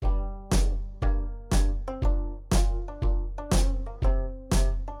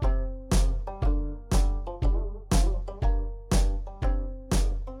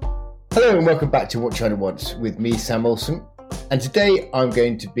Hello and welcome back to What China Wants with me, Sam Olsen. And today I'm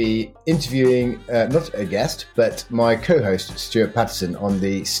going to be interviewing, not a guest, but my co-host, Stewart Paterson, on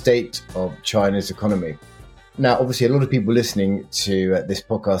the state of China's economy. Now, obviously, a lot of people listening to this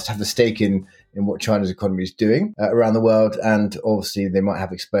podcast have a stake in what China's economy is doing around the world. And obviously, they might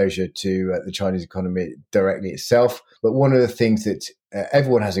have exposure to the Chinese economy directly itself. But one of the things that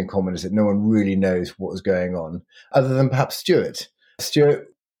everyone has in common is that no one really knows what is going on, other than perhaps Stewart. Stewart,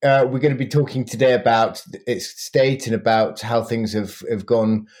 we're going to be talking today about its state and about how things have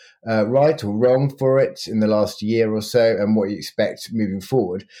gone right or wrong for it in the last year or so and what you expect moving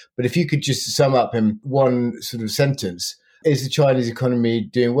forward. But if you could just sum up in one sort of sentence, is the Chinese economy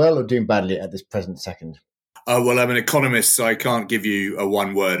doing well or doing badly at this present second? Well, I'm an economist, so I can't give you a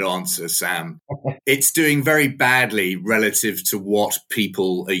one-word answer, Sam. It's doing very badly relative to what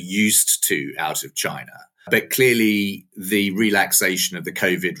people are used to out of China. But clearly, the relaxation of the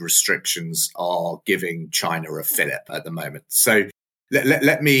COVID restrictions are giving China a fillip at the moment. So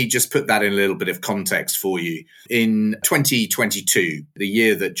let me just put that in a little bit of context for you. In 2022, the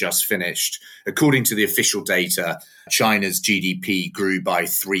year that just finished, according to the official data, China's GDP grew by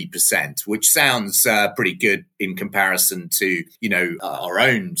 3%, which sounds pretty good in comparison to, our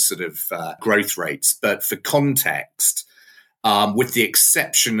own sort of growth rates. But for context, with the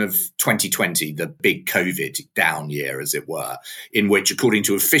exception of 2020, the big COVID down year, as it were, in which, according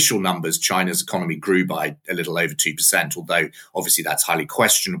to official numbers, China's economy grew by a little over 2%, although obviously that's highly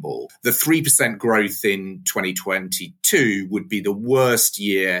questionable. The 3% growth in 2022 would be the worst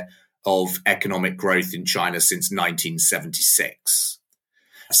year of economic growth in China since 1976.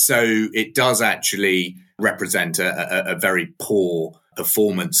 So it does actually represent a very poor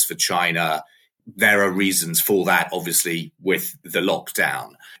performance for China. There are reasons for that, obviously, with the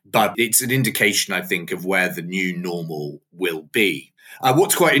lockdown. But it's an indication, I think, of where the new normal will be.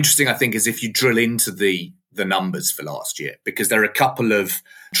 What's quite interesting, I think, is if you drill into the numbers for last year, because there are a couple of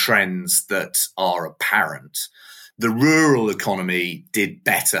trends that are apparent. The rural economy did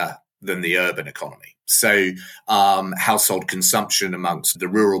better than the urban economy. So household consumption amongst the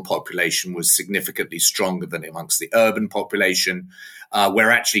rural population was significantly stronger than amongst the urban population,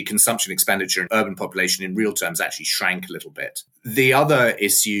 where actually consumption expenditure in urban population in real terms actually shrank a little bit. The other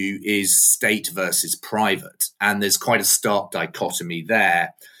issue is state versus private, and there's quite a stark dichotomy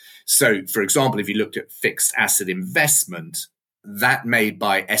there. So, for example, if you looked at fixed asset investment, that made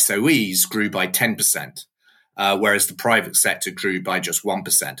by SOEs grew by 10%. Whereas the private sector grew by just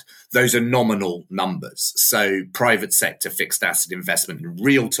 1%. Those are nominal numbers. So private sector fixed asset investment in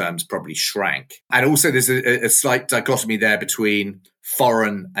real terms probably shrank. And also there's a slight dichotomy there between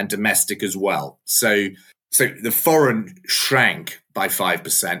foreign and domestic as well. So the foreign shrank by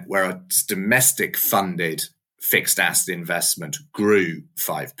 5%, whereas domestic funded fixed asset investment grew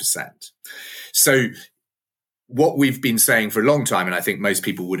 5%. So what we've been saying for a long time, and I think most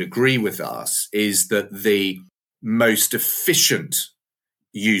people would agree with us, is that the most efficient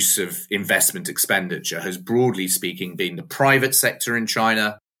use of investment expenditure has, broadly speaking, been the private sector in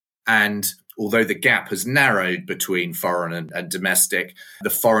China. And although the gap has narrowed between foreign and domestic, the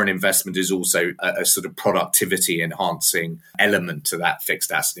foreign investment is also a sort of productivity enhancing element to that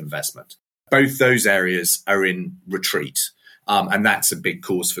fixed asset investment. Both those areas are in retreat. And that's a big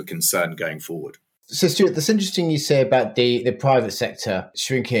cause for concern going forward. So, Stuart, that's interesting you say about the private sector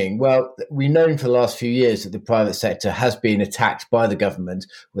shrinking. Well, we've known for the last few years that the private sector has been attacked by the government,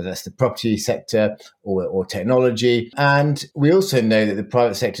 whether that's the property sector or technology. And we also know that the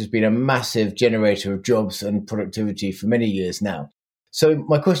private sector has been a massive generator of jobs and productivity for many years now. So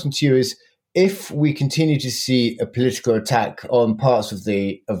my question to you is, if we continue to see a political attack on parts of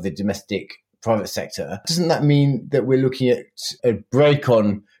the domestic private sector, doesn't that mean that we're looking at a break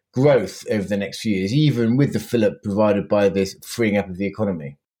on growth over the next few years, even with the fillip provided by this freeing up of the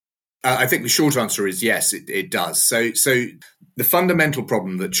economy? I think the short answer is yes, it does. So the fundamental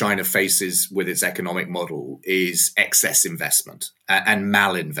problem that China faces with its economic model is excess investment and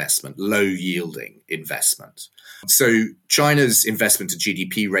malinvestment, low-yielding investment. So China's investment to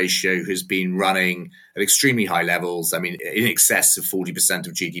GDP ratio has been running at extremely high levels. I mean, in excess of 40%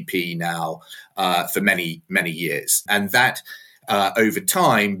 of GDP now for many, many years. And that over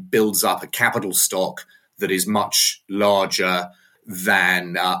time builds up a capital stock that is much larger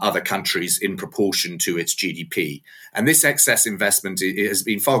than other countries in proportion to its GDP. And this excess investment has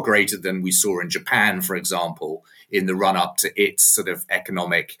been far greater than we saw in Japan, for example, in the run-up to its sort of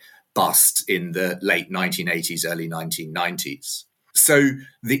economic bust in the late 1980s, early 1990s. So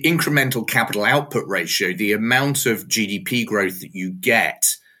the incremental capital output ratio, the amount of GDP growth that you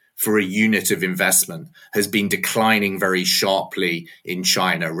get for a unit of investment has been declining very sharply in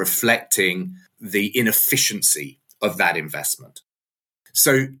China, reflecting the inefficiency of that investment.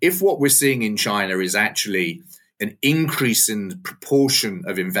 So if what we're seeing in China is actually an increase in the proportion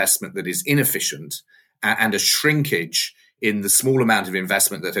of investment that is inefficient and a shrinkage in the small amount of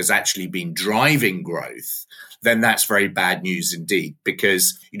investment that has actually been driving growth, then that's very bad news indeed,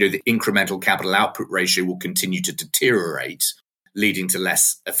 because, the incremental capital output ratio will continue to deteriorate, leading to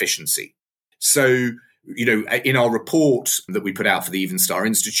less efficiency. So, in our report that we put out for the Evenstar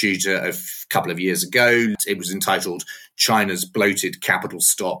Institute a couple of years ago, it was entitled China's Bloated Capital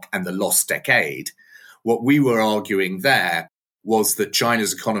Stock and the Lost Decade. What we were arguing there was that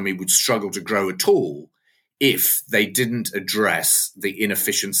China's economy would struggle to grow at all if they didn't address the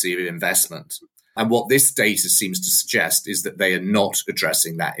inefficiency of investment. And what this data seems to suggest is that they are not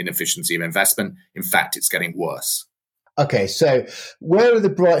addressing that inefficiency of investment. In fact, it's getting worse. Okay, so where are the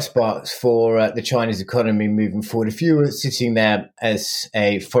bright spots for the Chinese economy moving forward? If you were sitting there as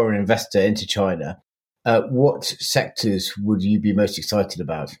a foreign investor into China, what sectors would you be most excited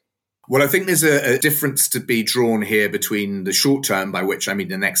about? Well, I think there's a difference to be drawn here between the short term, by which I mean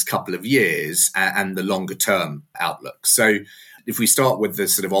the next couple of years, and the longer term outlook. So if we start with the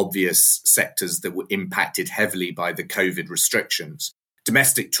sort of obvious sectors that were impacted heavily by the COVID restrictions,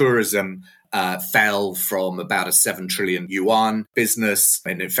 domestic tourism fell from about a 7 trillion yuan business,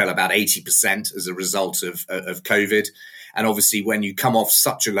 and it fell about 80% as a result of COVID. And obviously, when you come off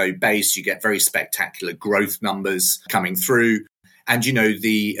such a low base, you get very spectacular growth numbers coming through. And,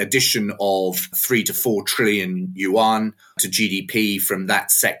 the addition of 3 to 4 trillion yuan to GDP from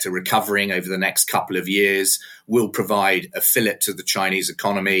that sector recovering over the next couple of years will provide a fillip to the Chinese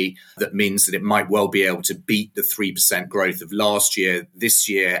economy that means that it might well be able to beat the 3% growth of last year, this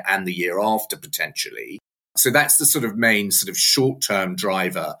year, and the year after potentially. So that's the sort of main sort of short-term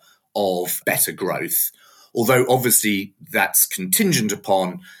driver of better growth. Although obviously that's contingent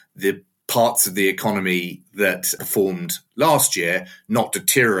upon the parts of the economy that performed last year not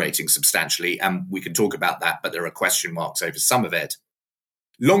deteriorating substantially. And we can talk about that, but there are question marks over some of it.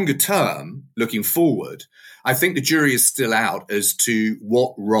 Longer term, looking forward, I think the jury is still out as to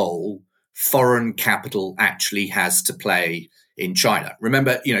what role foreign capital actually has to play in China.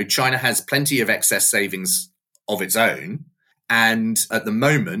 Remember, China has plenty of excess savings of its own. And at the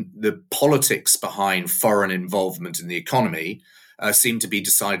moment, the politics behind foreign involvement in the economy seem to be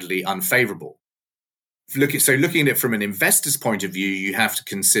decidedly unfavorable. Looking at it from an investor's point of view, you have to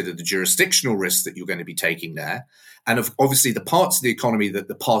consider the jurisdictional risks that you're going to be taking there. And obviously, the parts of the economy that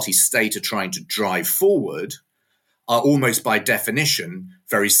the party state are trying to drive forward are almost by definition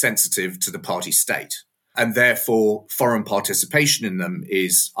very sensitive to the party state. And therefore, foreign participation in them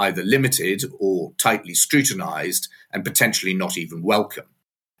is either limited or tightly scrutinized and potentially not even welcome.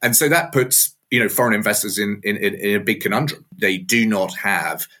 And so that puts foreign investors in a big conundrum. They do not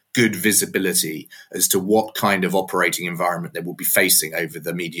have good visibility as to what kind of operating environment they will be facing over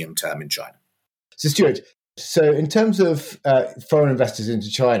the medium term in China. So, Stewart, in terms of foreign investors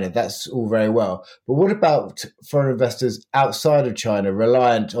into China, that's all very well. But what about foreign investors outside of China,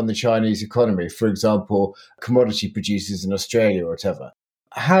 reliant on the Chinese economy, for example, commodity producers in Australia or whatever?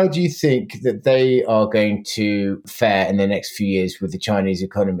 How do you think that they are going to fare in the next few years with the Chinese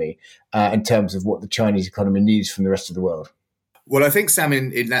economy in terms of what the Chinese economy needs from the rest of the world? Well, I think, Sam,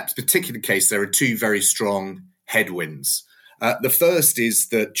 in that particular case, there are two very strong headwinds. The first is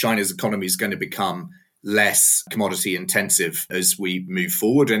that China's economy is going to become less commodity intensive as we move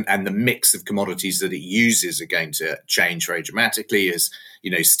forward, and the mix of commodities that it uses are going to change very dramatically as,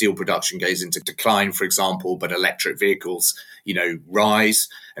 steel production goes into decline, for example, but electric vehicles, rise.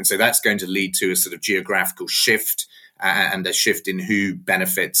 And so that's going to lead to a sort of geographical shift and a shift in who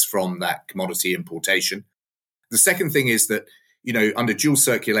benefits from that commodity importation. The second thing is that, under dual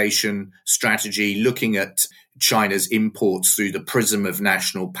circulation strategy, looking at China's imports through the prism of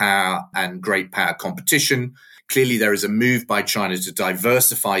national power and great power competition, clearly there is a move by China to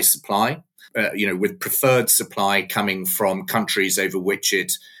diversify supply, with preferred supply coming from countries over which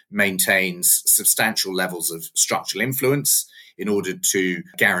it maintains substantial levels of structural influence in order to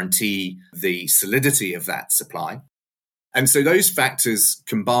guarantee the solidity of that supply. And so those factors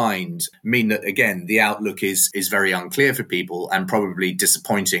combined mean that, again, the outlook is very unclear for people and probably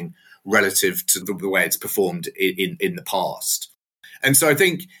disappointing relative to the way it's performed in the past. And so I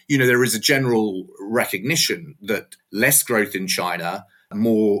think, there is a general recognition that less growth in China,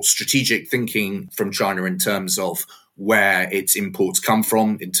 more strategic thinking from China in terms of where its imports come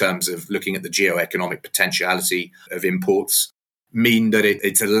from, in terms of looking at the geoeconomic potentiality of imports, mean that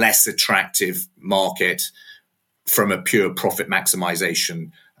it's a less attractive market from a pure profit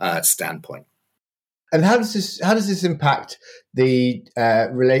maximization standpoint. And how does this impact the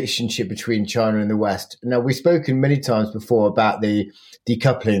relationship between China and the West? Now, we've spoken many times before about the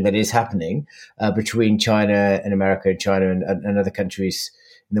decoupling that is happening between China and America, and China and other countries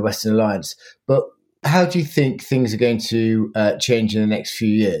in the Western Alliance. But how do you think things are going to change in the next few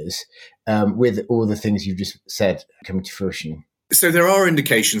years with all the things you've just said coming to fruition? So there are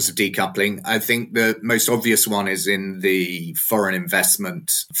indications of decoupling. I think the most obvious one is in the foreign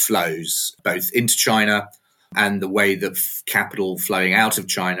investment flows, both into China and the way that capital flowing out of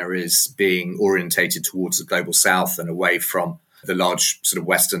China is being orientated towards the global south and away from the large sort of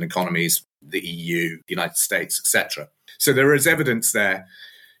Western economies, the EU, the United States, etc. So there is evidence there.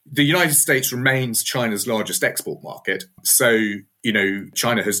 The United States remains China's largest export market. So,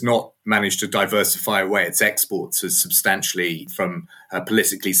 China has not managed to diversify away its exports as substantially from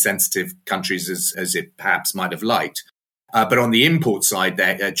politically sensitive countries as it perhaps might have liked. But on the import side,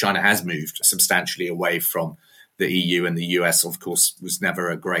 China has moved substantially away from the EU, and the US, of course, was never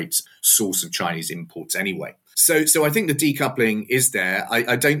a great source of Chinese imports anyway. So I think the decoupling is there.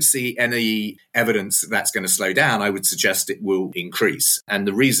 I don't see any evidence that that's going to slow down. I would suggest it will increase. And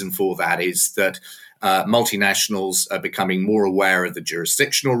the reason for that is that multinationals are becoming more aware of the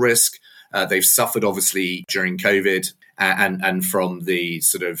jurisdictional risk. They've suffered, obviously, during COVID and from the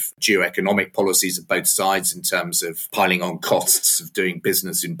sort of geoeconomic policies of both sides in terms of piling on costs of doing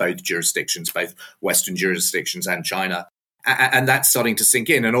business in both jurisdictions, both Western jurisdictions and China. And that's starting to sink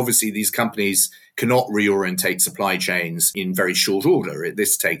in. And obviously, these companies cannot reorientate supply chains in very short order.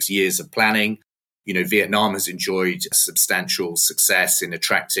 This takes years of planning. Vietnam has enjoyed substantial success in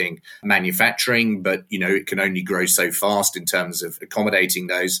attracting manufacturing, but, it can only grow so fast in terms of accommodating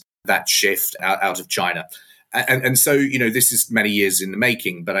that shift out of China. And so, this is many years in the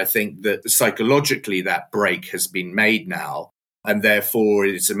making, but I think that psychologically that break has been made now. And therefore,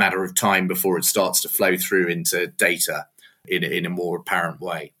 it's a matter of time before it starts to flow through into data in a more apparent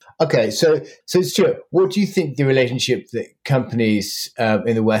way. Okay, so Stuart, what do you think the relationship that companies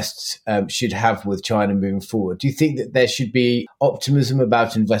in the West should have with China moving forward? Do you think that there should be optimism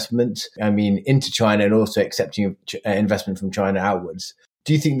about investment, into China, and also accepting investment from China outwards?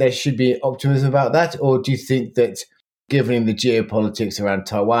 Do you think there should be optimism about that? Or do you think that given the geopolitics around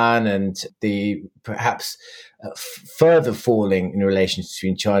Taiwan and the perhaps further falling in relations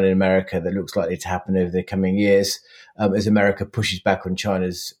between China and America that looks likely to happen over the coming years, as America pushes back on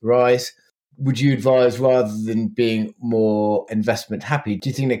China's rise, would you advise, rather than being more investment happy, do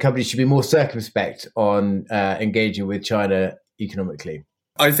you think that companies should be more circumspect on engaging with China economically?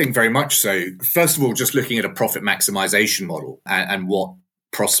 I think very much so. First of all, just looking at a profit maximization model and what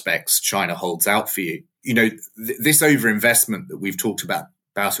prospects China holds out for you. This overinvestment that we've talked about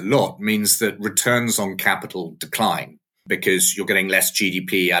a lot means that returns on capital decline, because you're getting less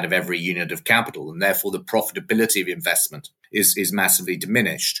GDP out of every unit of capital, and therefore the profitability of investment is massively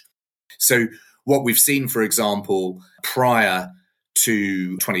diminished. So what we've seen, for example, prior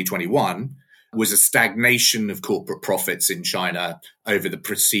to 2021 was a stagnation of corporate profits in China over the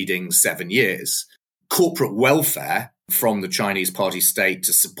preceding 7 years. Corporate welfare from the Chinese party state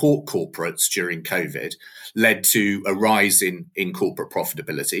to support corporates during COVID led to a rise in corporate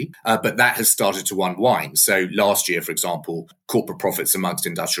profitability, but that has started to unwind. So last year, for example, corporate profits amongst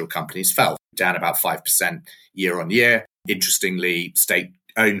industrial companies fell, down about 5% year on year. Interestingly,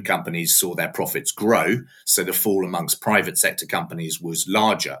 state-owned companies saw their profits grow, so the fall amongst private sector companies was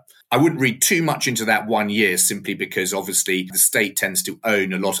larger. I wouldn't read too much into that 1 year, simply because obviously the state tends to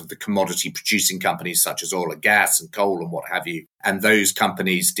own a lot of the commodity producing companies such as oil and gas and coal and what have you. And those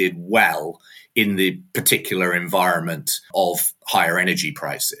companies did well in the particular environment of higher energy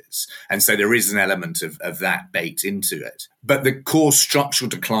prices. And so there is an element of that baked into it. But the core structural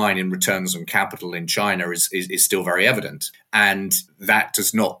decline in returns on capital in China is still very evident. And that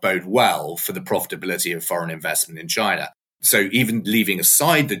does not bode well for the profitability of foreign investment in China. So even leaving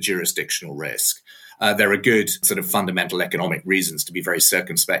aside the jurisdictional risk, there are good sort of fundamental economic reasons to be very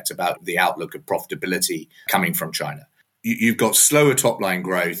circumspect about the outlook of profitability coming from China. You've got slower top-line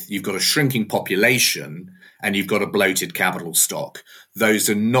growth, you've got a shrinking population, and you've got a bloated capital stock. Those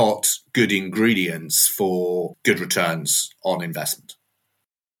are not good ingredients for good returns on investment.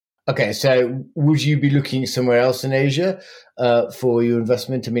 Okay, so would you be looking somewhere else in Asia for your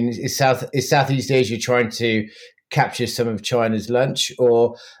investment? Is Southeast Asia trying to capture some of China's lunch,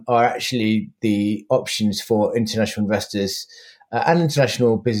 or are actually the options for international investors and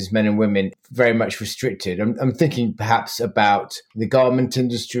international businessmen and women very much restricted? I'm thinking perhaps about the garment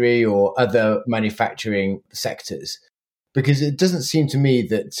industry or other manufacturing sectors, because it doesn't seem to me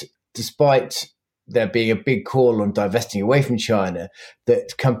that despite there being a big call on divesting away from China,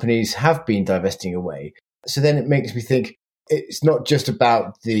 that companies have been divesting away. So then it makes me think it's not just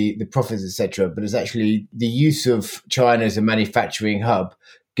about the profits, etc., but it's actually the use of China as a manufacturing hub,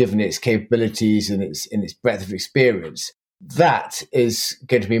 given its capabilities and its breadth of experience. That is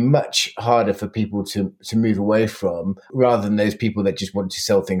going to be much harder for people to move away from, rather than those people that just want to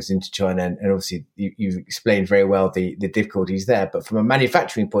sell things into China. And obviously, you've explained very well the difficulties there. But from a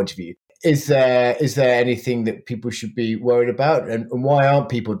manufacturing point of view, is there anything that people should be worried about? And why aren't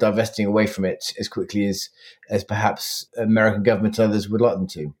people divesting away from it as quickly as perhaps American government and others would like them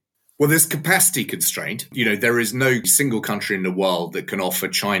to? Well, there's capacity constraint. There is no single country in the world that can offer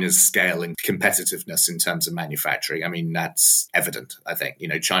China's scale and competitiveness in terms of manufacturing. I mean, that's evident, I think.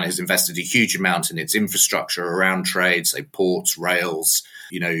 China has invested a huge amount in its infrastructure around trade, say ports, rails,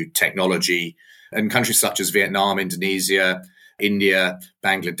 technology. And countries such as Vietnam, Indonesia, India,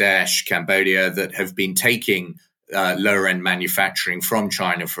 Bangladesh, Cambodia that have been taking lower-end manufacturing from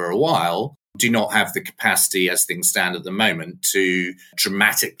China for a while do not have the capacity as things stand at the moment to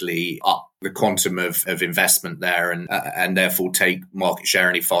dramatically up the quantum of investment there and therefore take market share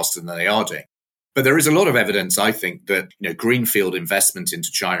any faster than they are doing. But there is a lot of evidence, I think, that greenfield investment into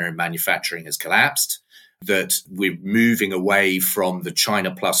China in manufacturing has collapsed, that we're moving away from the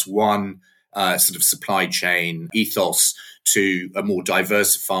China plus one sort of supply chain ethos to a more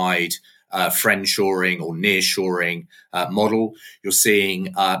diversified friendshoring or nearshoring model. You're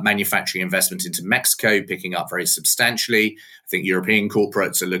seeing manufacturing investment into Mexico picking up very substantially. I think European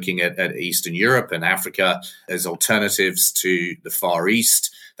corporates are looking at Eastern Europe and Africa as alternatives to the Far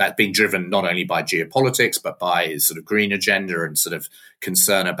East. That's been driven not only by geopolitics, but by sort of green agenda and sort of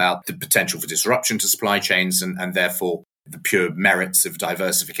concern about the potential for disruption to supply chains and therefore the pure merits of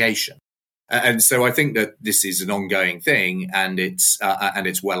diversification. And so I think that this is an ongoing thing, and it's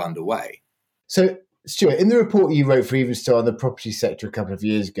well underway. So, Stewart, in the report you wrote for Evenstar on the property sector a couple of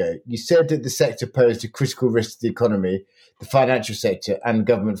years ago, you said that the sector posed a critical risk to the economy, the financial sector, and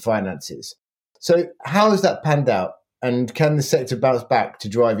government finances. So, how has that panned out, and can the sector bounce back to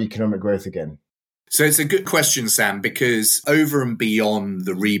drive economic growth again? So it's a good question, Sam, because over and beyond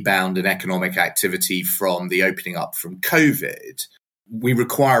the rebound in economic activity from the opening up from COVID, we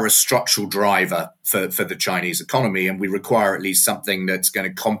require a structural driver for the Chinese economy, and we require at least something that's going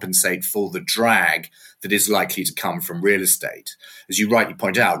to compensate for the drag that is likely to come from real estate. As you rightly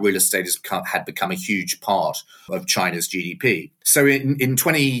point out, real estate had become a huge part of China's GDP. So in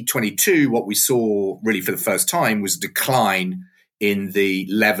 2022, what we saw really for the first time was a decline in the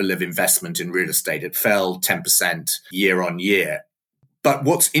level of investment in real estate. It fell 10% year on year. But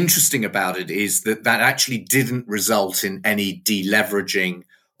what's interesting about it is that actually didn't result in any deleveraging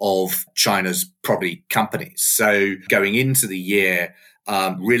of China's property companies. So going into the year,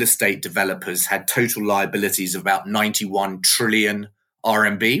 real estate developers had total liabilities of about 91 trillion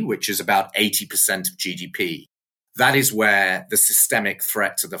RMB, which is about 80% of GDP. That is where the systemic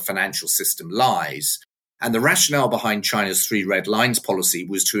threat to the financial system lies. And the rationale behind China's three red lines policy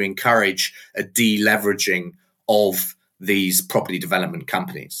was to encourage a deleveraging of these property development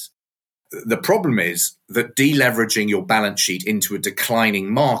companies. The problem is that deleveraging your balance sheet into a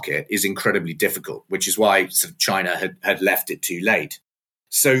declining market is incredibly difficult, which is why sort of China had left it too late.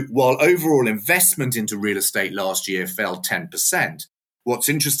 So while overall investment into real estate last year fell 10%, what's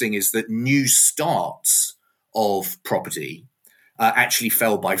interesting is that new starts of property actually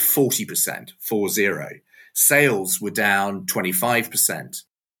fell by 40%, 40. Sales were down 25%.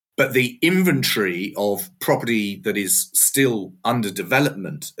 But the inventory of property that is still under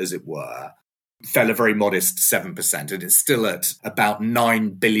development, as it were, fell a very modest 7%. And it's still at about 9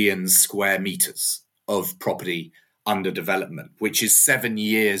 billion square meters of property under development, which is 7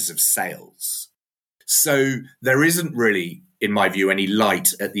 years of sales. So there isn't really, in my view, any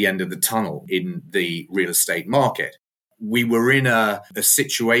light at the end of the tunnel in the real estate market. We were in a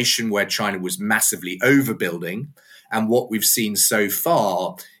situation where China was massively overbuilding. And what we've seen so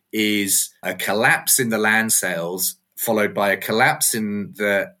far is a collapse in the land sales, followed by a collapse in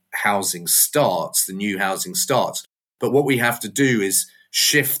the housing starts, the new housing starts. But what we have to do is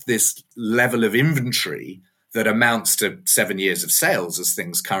shift this level of inventory that amounts to 7 years of sales as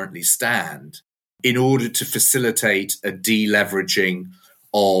things currently stand in order to facilitate a deleveraging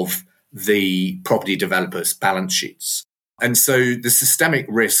of the property developers' balance sheets. And so the systemic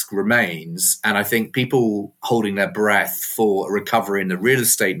risk remains, and I think people holding their breath for a recovery in the real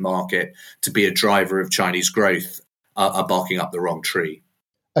estate market to be a driver of Chinese growth are barking up the wrong tree.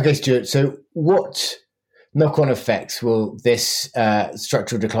 Okay, Stewart, so what knock-on effects will this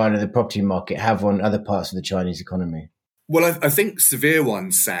structural decline in the property market have on other parts of the Chinese economy? Well, I think severe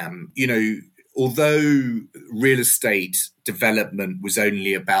ones, Sam. although real estate development was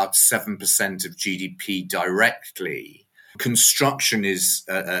only about 7% of GDP directly, construction is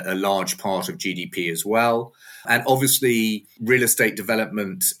a large part of GDP as well. And obviously, real estate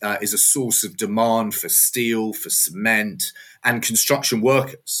development is a source of demand for steel, for cement, and construction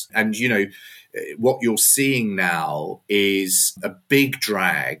workers. And, what you're seeing now is a big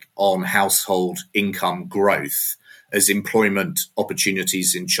drag on household income growth as employment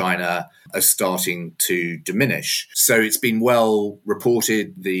opportunities in China are starting to diminish. So it's been well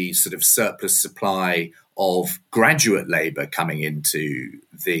reported, the sort of surplus supply of graduate labor coming into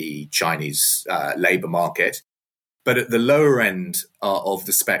the Chinese labor market. But at the lower end of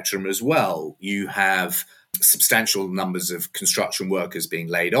the spectrum as well, you have substantial numbers of construction workers being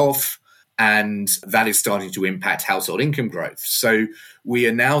laid off, and that is starting to impact household income growth. So we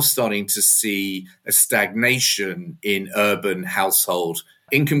are now starting to see a stagnation in urban household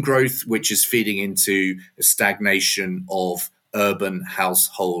income growth, which is feeding into a stagnation of urban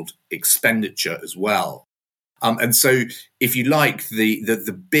household expenditure as well. And so, if you like,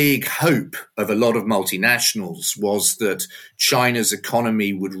 the big hope of a lot of multinationals was that China's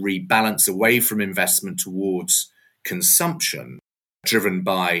economy would rebalance away from investment towards consumption, driven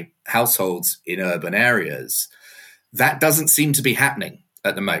by households in urban areas. That doesn't seem to be happening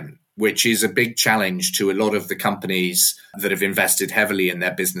at the moment, which is a big challenge to a lot of the companies that have invested heavily in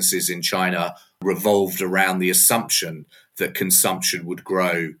their businesses in China, revolved around the assumption that consumption would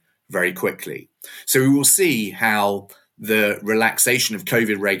grow very quickly. So we will see how the relaxation of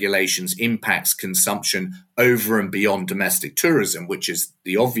COVID regulations impacts consumption over and beyond domestic tourism, which is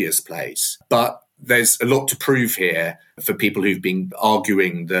the obvious place. But there's a lot to prove here for people who've been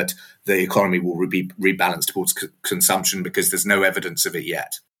arguing that the economy will be rebalanced towards consumption, because there's no evidence of it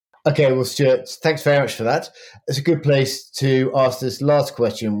yet. Okay, well, Stewart, thanks very much for that. It's a good place to ask this last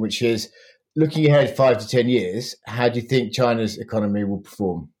question, which is, looking ahead 5 to 10 years, how do you think China's economy will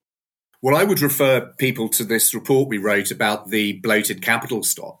perform? Well, I would refer people to this report we wrote about the bloated capital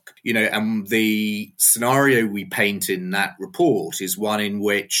stock, and the scenario we paint in that report is one in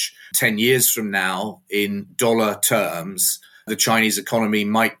which 10 years from now, in dollar terms, the Chinese economy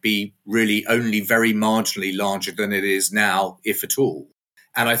might be really only very marginally larger than it is now, if at all.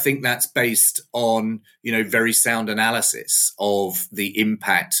 And I think that's based on, very sound analysis of the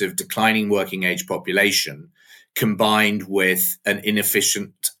impact of declining working age population combined with an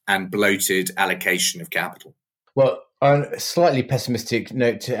inefficient and bloated allocation of capital. Well, on a slightly pessimistic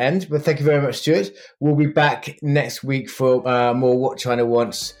note to end, but thank you very much, Stewart. We'll be back next week for more What China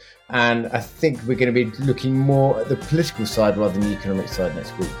Wants. And I think we're going to be looking more at the political side rather than the economic side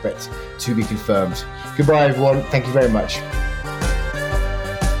next week, but to be confirmed. Goodbye, everyone. Thank you very much.